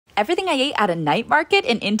Everything I ate at a night market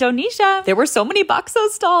in Indonesia. There were so many bakso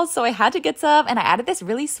stalls, so I had to get some, and I added this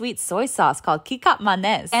really sweet soy sauce called kikap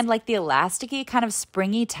manis. And like the elasticy kind of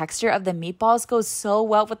springy texture of the meatballs goes so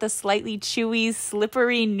well with the slightly chewy,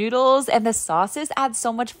 slippery noodles, and the sauces add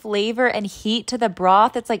so much flavor and heat to the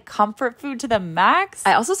broth. It's like comfort food to the max.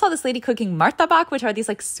 I also saw this lady cooking martabak, which are these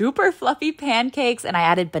like super fluffy pancakes, and I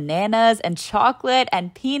added bananas and chocolate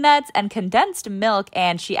and peanuts and condensed milk,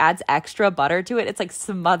 and she adds extra butter to it. It's like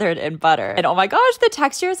smothered in butter. And oh my gosh, the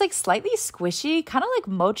texture is like slightly squishy, kind of like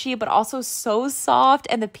mochi, but also so soft,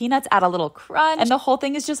 and the peanuts add a little crunch, and the whole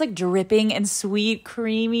thing is just like dripping in sweet,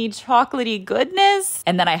 creamy, chocolatey goodness.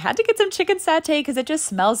 And then I had to get some chicken satay because it just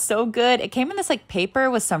smells so good. It came in this like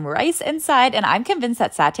paper with some rice inside, and I'm convinced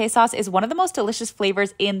that satay sauce is one of the most delicious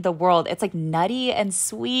flavors in the world. It's like nutty and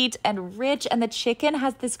sweet and rich, and the chicken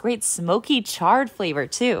has this great smoky charred flavor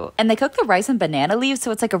too. And they cook the rice and banana leaves,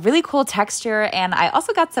 so it's like a really cool texture. And I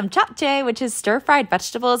also got some japchae, which is stir-fried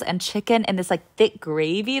vegetables and chicken in this like thick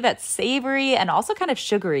gravy that's savory and also kind of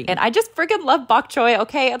sugary. And I just freaking love bok choy,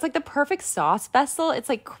 okay? It's like the perfect sauce vessel. It's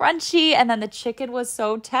like crunchy, and then the chicken was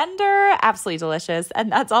so tender. Absolutely delicious.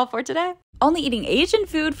 And that's all for today. Only eating Asian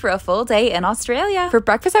food for a full day in Australia. For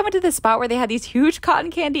breakfast, I went to this spot where they had these huge cotton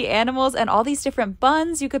candy animals and all these different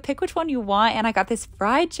buns. You could pick which one you want, and I got this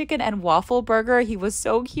fried chicken and waffle burger. He was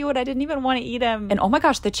so cute. I didn't even want to eat him. And oh my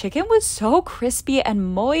gosh, the chicken was so crispy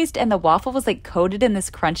and moist, and the waffle was like coated in this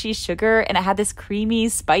crunchy sugar, and it had this creamy,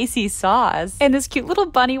 spicy sauce. And this cute little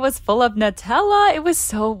bunny was full of Nutella. It was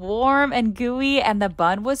so warm and gooey, and the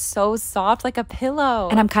bun was so soft like a pillow.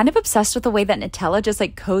 And I'm kind of obsessed with the way that Nutella just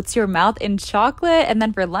like coats your mouth in chocolate. And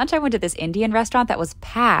then for lunch, I went to this Indian restaurant that was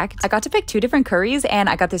packed. I got to pick 2 different curries, and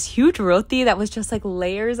I got this huge roti that was just like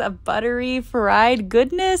layers of buttery fried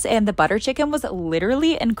goodness, and the butter chicken was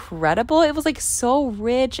literally incredible. It was like so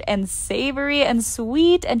rich and savory and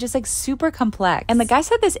sweet and just like super complex. And the guy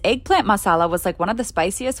said this eggplant masala was like one of the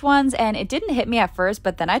spiciest ones, and it didn't hit me at first,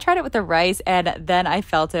 but then I tried it with the rice, and then I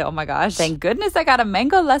felt it. Oh my gosh. Thank goodness I got a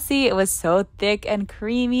mango lassi. It was so thick and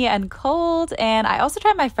creamy and cold. And I also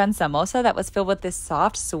tried my friend's samosa that was filled with this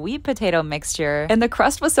soft sweet potato mixture, and the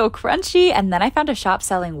crust was so crunchy. And then I found a shop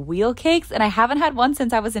selling wheel cakes, and I haven't had one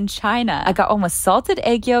since I was in China. I got one with salted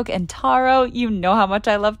egg yolk and taro. You know how much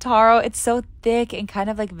I love taro. It's so thick and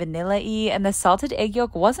kind of like vanilla-y, and the salted egg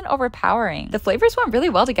yolk wasn't overpowering. The flavors went really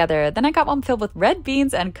well together. Then I got one filled with red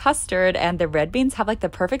beans and custard, and the red beans have like the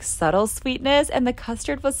perfect subtle sweetness, and the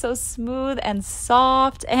custard was so smooth and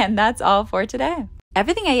soft. And that's all for today.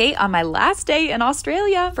 Everything I ate on my last day in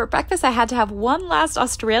Australia. For breakfast, I had to have one last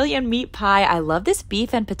Australian meat pie. I love this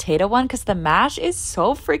beef and potato one because the mash is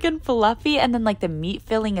so freaking fluffy, and then like the meat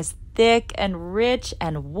filling is thick and rich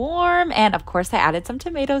and warm. And of course I added some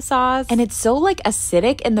tomato sauce, and it's so like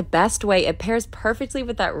acidic in the best way. It pairs perfectly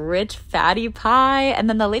with that rich fatty pie. And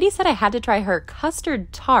then the lady said I had to try her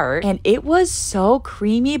custard tart, and it was so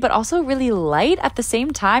creamy but also really light at the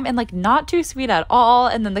same time, and like not too sweet at all.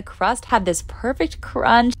 And then the crust had this perfect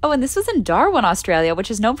crunch. Oh, and this was in Darwin, Australia, which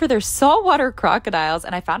is known for their saltwater crocodiles.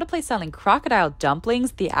 And I found a place selling crocodile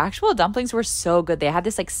dumplings. The actual dumplings were so good. They had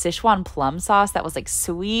this like Sichuan plum sauce that was like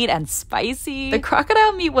sweet and spicy. The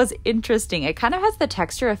crocodile meat was interesting. It kind of has the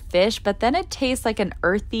texture of fish, but then it tastes like an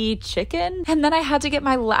earthy chicken. And then I had to get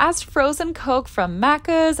my last frozen Coke from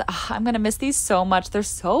Macca's. I'm gonna miss these so much. They're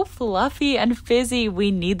so fluffy and fizzy.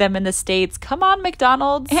 We need them in the States. Come on,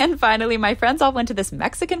 McDonald's. And finally, my friends all went to this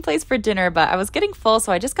Mexican place for dinner, but I was getting full,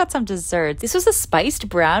 so I just got some desserts. This was a spiced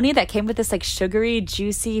brownie that came with this like sugary,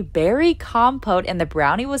 juicy berry compote, and the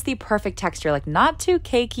brownie was the perfect texture, like not too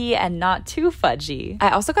cakey and not too fudgy.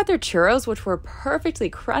 I also got their churros, which were perfectly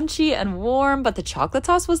crunchy and warm, but the chocolate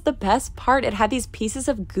sauce was the best part. It had these pieces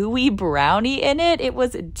of gooey brownie in it. It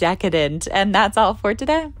was decadent. And that's all for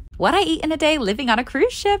today. What I eat in a day living on a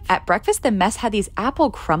cruise ship. At breakfast, the mess had these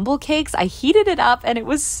apple crumble cakes. I heated it up, and it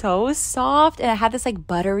was so soft, and it had this like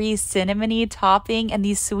buttery, cinnamony topping and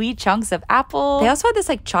these sweet chunks of apple. They also had this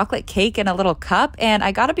like chocolate cake in a little cup, and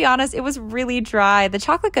I gotta be honest, it was really dry. The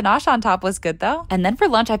chocolate ganache on top was good though. And then for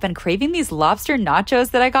lunch, I've been craving these lobster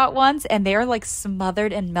nachos that I got once, and they are like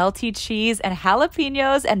smothered in melty cheese and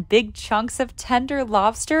jalapenos and big chunks of tender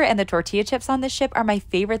lobster, and the tortilla chips on the ship are my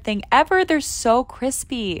favorite thing ever. They're so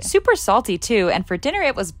crispy. super salty too. And for dinner,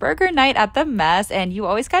 it was burger night at the Mess, and you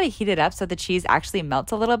always gotta heat it up so the cheese actually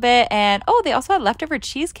melts a little bit. And oh, they also had leftover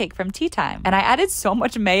cheesecake from tea time. And I added so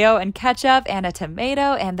much mayo and ketchup and a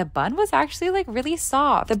tomato, and the bun was actually like really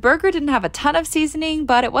soft. The burger didn't have a ton of seasoning,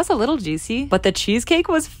 but it was a little juicy. But the cheesecake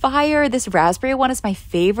was fire. This raspberry one is my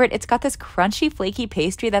favorite. It's got this crunchy, flaky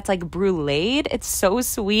pastry that's like bruleed. It's so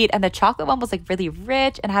sweet. And the chocolate one was like really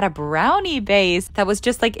rich and had a brownie base that was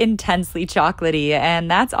just like intensely chocolatey. And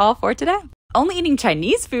that's all for today. Only eating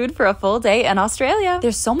Chinese food for a full day in Australia.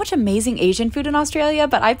 There's so much amazing Asian food in Australia,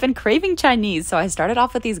 but I've been craving Chinese. So I started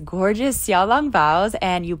off with these gorgeous xiaolong baos,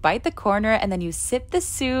 and you bite the corner and then you sip the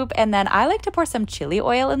soup. And then I like to pour some chili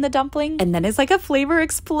oil in the dumpling. And then it's like a flavor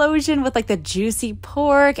explosion with like the juicy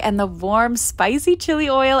pork and the warm, spicy chili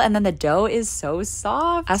oil. And then the dough is so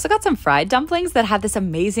soft. I also got some fried dumplings that had this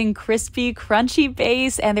amazing, crispy, crunchy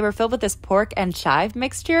base. And they were filled with this pork and chive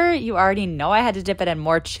mixture. You already know I had to dip it in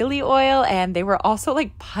more chili oil, and they were also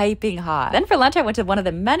like piping hot. Then for lunch, I went to one of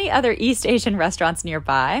the many other East Asian restaurants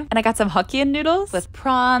nearby, and I got some Hokkien noodles with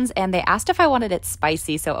prawns, and they asked if I wanted it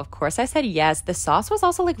spicy, so of course I said yes. The sauce was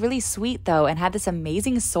also like really sweet though, and had this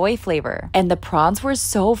amazing soy flavor. And the prawns were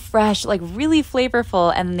so fresh, like really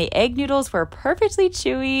flavorful, and then the egg noodles were perfectly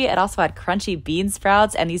chewy. It also had crunchy bean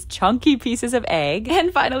sprouts and these chunky pieces of egg.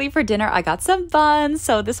 And finally for dinner, I got some buns.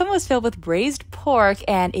 So this one was filled with braised pork,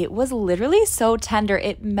 and it was literally so tender.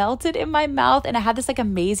 It melted in my mouth, and it had this like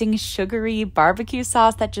amazing sugary barbecue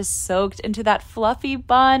sauce that just soaked into that fluffy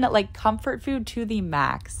bun, like comfort food to the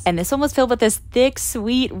max. And this one was filled with this thick,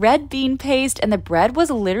 sweet red bean paste, and the bread was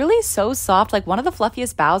literally so soft, like one of the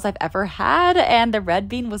fluffiest baos I've ever had, and the red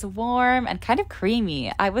bean was warm and kind of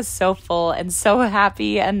creamy. I was so full and so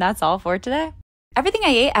happy, and that's all for today. Everything I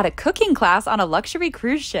ate at a cooking class on a luxury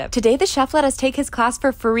cruise ship. Today, the chef let us take his class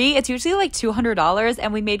for free. It's usually like $200,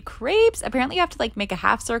 and we made crepes. Apparently, you have to like make a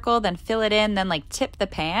half circle, then fill it in, then like tip the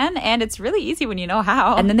pan, and it's really easy when you know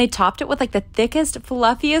how. And then they topped it with like the thickest,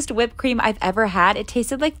 fluffiest whipped cream I've ever had. It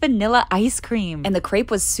tasted like vanilla ice cream, and the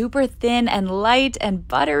crepe was super thin and light and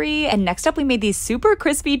buttery. And next up, we made these super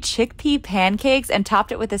crispy chickpea pancakes and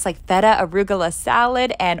topped it with this like feta arugula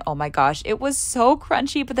salad. And oh my gosh, it was so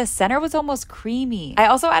crunchy, but the center was almost creamy. I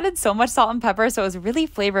also added so much salt and pepper, so it was really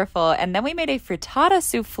flavorful. And then we made a frittata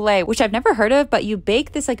souffle, which I've never heard of, but you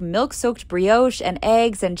bake this like milk-soaked brioche and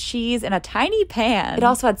eggs and cheese in a tiny pan. It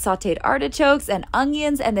also had sauteed artichokes and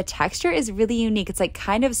onions, and the texture is really unique. It's like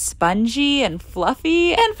kind of spongy and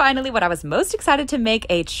fluffy. And finally, what I was most excited to make,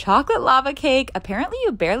 a chocolate lava cake. Apparently,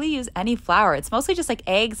 you barely use any flour. It's mostly just like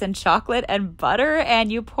eggs and chocolate and butter,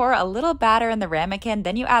 and you pour a little batter in the ramekin,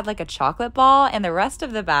 then you add like a chocolate ball and the rest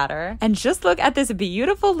of the batter. And just look at this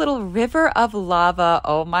beautiful little river of lava.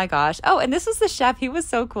 Oh my gosh. Oh, and this was the chef. He was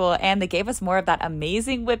so cool. And they gave us more of that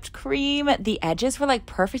amazing whipped cream. The edges were like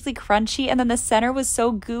perfectly crunchy, and then the center was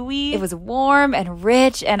so gooey. It was warm and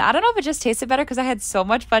rich, and I don't know if it just tasted better because I had so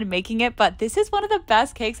much fun making it, but this is one of the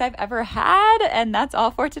best cakes I've ever had, and that's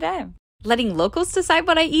all for today. Letting locals decide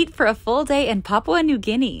what I eat for a full day in Papua New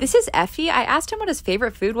Guinea. This is Effie. I asked him what his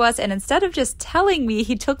favorite food was, and instead of just telling me,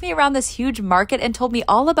 he took me around this huge market and told me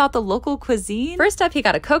all about the local cuisine. First up, he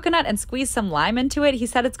got a coconut and squeezed some lime into it. He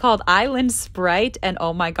said it's called Island Sprite, and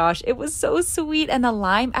oh my gosh, it was so sweet, and the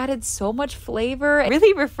lime added so much flavor.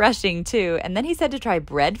 Really refreshing too. And then he said to try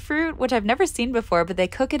breadfruit, which I've never seen before, but they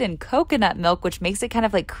cook it in coconut milk, which makes it kind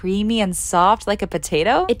of like creamy and soft like a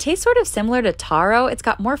potato. It tastes sort of similar to taro. It's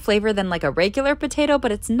got more flavor than like a regular potato,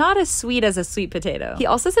 but it's not as sweet as a sweet potato. He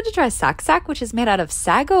also said to try saksak, which is made out of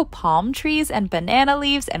sago palm trees and banana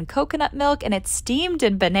leaves and coconut milk, and it's steamed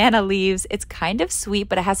in banana leaves. It's kind of sweet,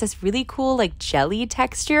 but it has this really cool like jelly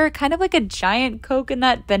texture, kind of like a giant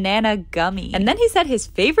coconut banana gummy. And then he said his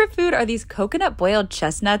favorite food are these coconut boiled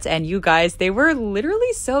chestnuts, and you guys, they were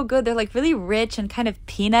literally so good. They're like really rich and kind of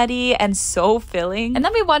peanutty and so filling. And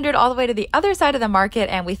then we wandered all the way to the other side of the market,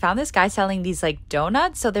 and we found this guy selling these like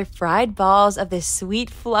donuts. So they're fried balls of this sweet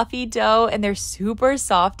fluffy dough, and they're super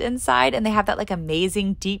soft inside, and they have that like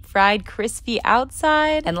amazing deep fried crispy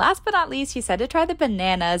outside. And last but not least, he said to try the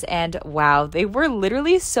bananas, and wow, they were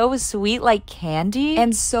literally so sweet like candy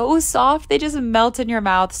and so soft they just melt in your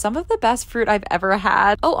mouth. Some of the best fruit I've ever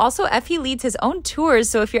had. Oh, also Effie leads his own tours,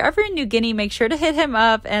 so if you're ever in New Guinea, make sure to hit him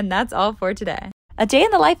up. And that's all for today. A day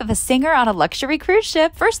in the life of a singer on a luxury cruise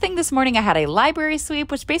ship. First thing this morning, I had a library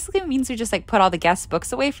sweep, which basically means we just put all the guests'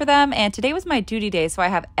 books away for them. And today was my duty day, so I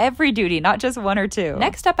have every duty, not just one or two.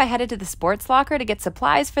 Next up, I headed to the sports locker to get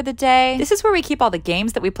supplies for the day. This is where we keep all the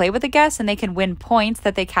games that we play with the guests, and they can win points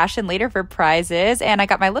that they cash in later for prizes. And I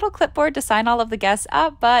got my little clipboard to sign all of the guests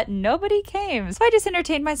up, but nobody came. So I just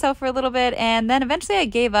entertained myself for a little bit, and then eventually I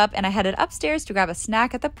gave up and I headed upstairs to grab a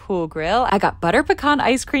snack at the pool grill. I got butter pecan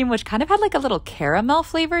ice cream, which kind of had a little caramel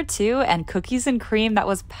flavor too, and cookies and cream that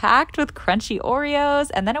was packed with crunchy Oreos,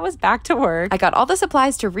 and then it was back to work. I got all the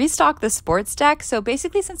supplies to restock the sports deck. So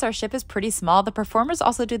basically, since our ship is pretty small, the performers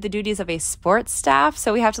also do the duties of a sports staff,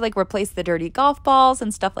 so we have to replace the dirty golf balls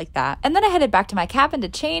and stuff like that. And then I headed back to my cabin to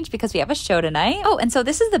change because we have a show tonight. Oh, and so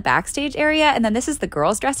this is the backstage area, and then this is the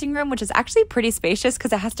girls' dressing room, which is actually pretty spacious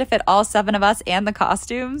because it has to fit all 7 of us and the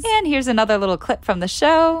costumes. And here's another little clip from the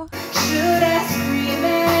show. Should I scream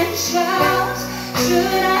and shout? Should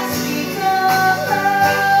I speak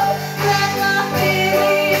aloud? Let my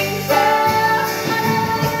feelings out. I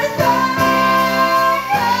never thought I'd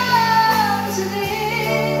come to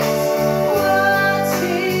this. What's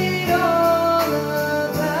it all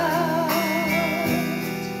about?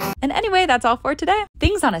 And anyway, that's all for today.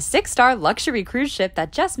 Things on a 6-star luxury cruise ship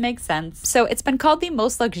that just makes sense. So it's been called the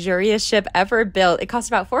most luxurious ship ever built. It cost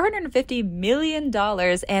about $450 million,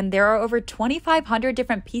 and there are over 2,500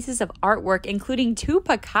 different pieces of artwork, including 2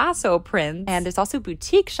 Picasso prints. And there's also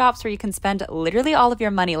boutique shops where you can spend literally all of your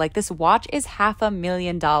money. This watch is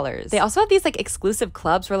 $500,000. They also have these exclusive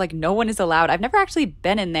clubs where no one is allowed. I've never actually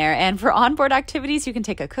been in there. And for onboard activities, you can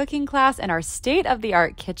take a cooking class in our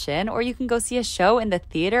state-of-the-art kitchen, or you can go see a show in the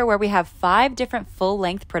theater where we have 5 different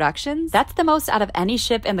full-length productions. That's the most out of any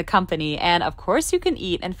ship in the company, and of course you can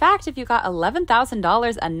eat. In fact, if you got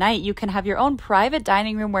 $11,000 a night, you can have your own private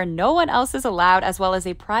dining room where no one else is allowed, as well as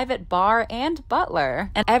a private bar and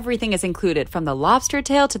butler. And everything is included, from the lobster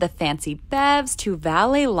tail to the fancy bevs to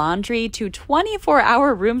valet laundry to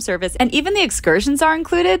 24-hour room service, and even the excursions are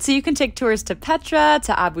included, so you can take tours to Petra,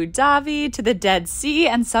 to Abu Dhabi, to the Dead Sea,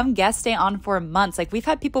 and some guests stay on for months. We've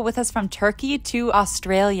had people with us from Turkey to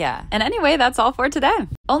Australia. And anyway, that's all for today.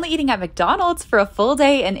 Only eating at McDonald's for a full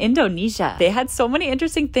day in Indonesia. They had so many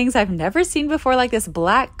interesting things I've never seen before, like this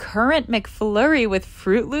black currant McFlurry with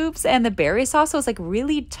Fruit Loops, and the berry sauce was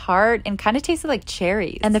really tart and kind of tasted like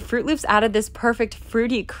cherries. And the Fruit Loops added this perfect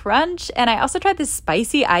fruity crunch. And I also tried this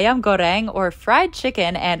spicy ayam goreng, or fried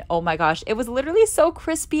chicken, and oh my gosh, it was literally so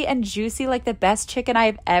crispy and juicy, like the best chicken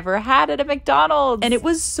I've ever had at a McDonald's. And it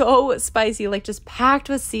was so spicy, just packed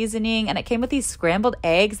with seasoning, and it came with these scrambled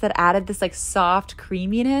eggs that added this soft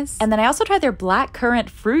creaminess. And then I also tried their black currant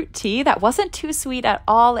fruit tea that wasn't too sweet at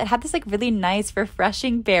all. It had this really nice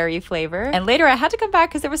refreshing berry flavor. And later I had to come back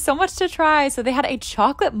because there was so much to try. So they had a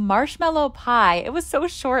chocolate marshmallow pie. It was so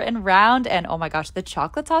short and round, and oh my gosh, the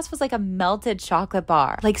chocolate sauce was like a melted chocolate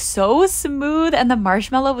bar, so smooth, and the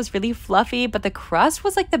marshmallow was really fluffy, but the crust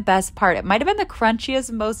was the best part. It might have been the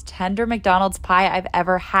crunchiest, most tender McDonald's pie I've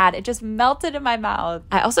ever had. It just melted in my mouth.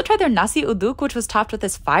 I also tried their nasi uduk, which was topped with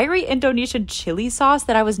this fiery Indonesian chili sauce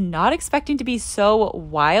that I was not expecting to be so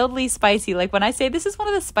wildly spicy. When I say this is one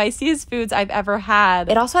of the spiciest foods I've ever had.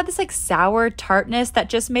 It also had this sour tartness that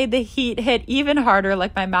just made the heat hit even harder.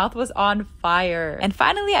 My mouth was on fire. And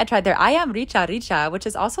finally, I tried their ayam rica rica, which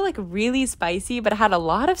is also really spicy, but it had a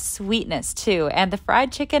lot of sweetness too. And the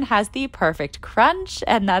fried chicken has the perfect crunch.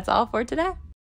 And that's all for today.